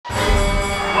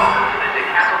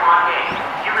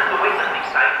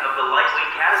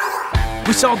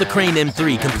We saw the Crane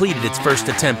M3 completed its first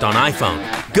attempt on iPhone.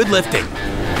 Good lifting.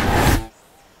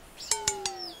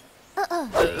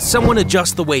 Someone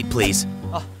adjust the weight, please.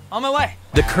 On my way.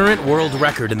 The current world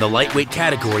record in the lightweight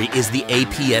category is the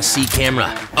APS-C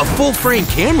camera. A full-frame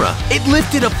camera? It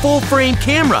lifted a full-frame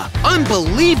camera!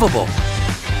 Unbelievable!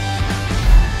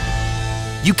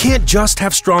 You can't just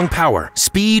have strong power.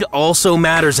 Speed also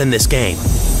matters in this game.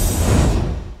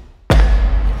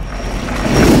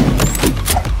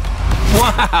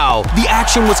 Wow! The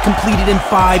action was completed in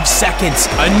 5 seconds.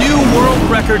 A new world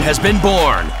record has been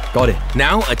born. Got it.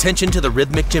 Now, attention to the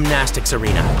rhythmic gymnastics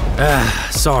arena.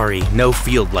 Sorry, no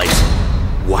field lights.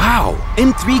 Wow!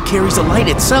 M3 carries a light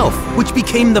itself, which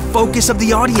became the focus of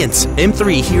the audience.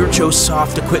 M3 here chose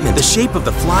soft equipment. The shape of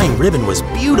the flying ribbon was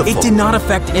beautiful. It did not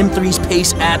affect M3's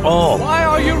pace at all. Why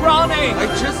are you running? I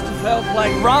just felt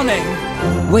like running.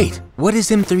 Wait, what is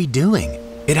M3 doing?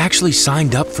 It actually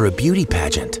signed up for a beauty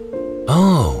pageant.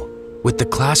 Oh, with the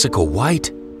classical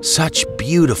white, such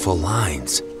beautiful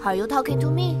lines. Are you talking to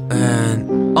me?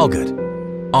 All good.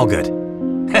 All good.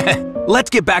 Let's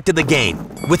get back to the game.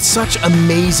 With such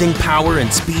amazing power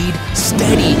and speed,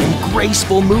 steady and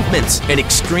graceful movements, and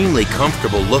extremely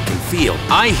comfortable look and feel,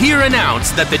 I here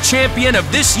announce that the champion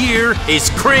of this year is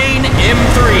Crane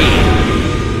M3.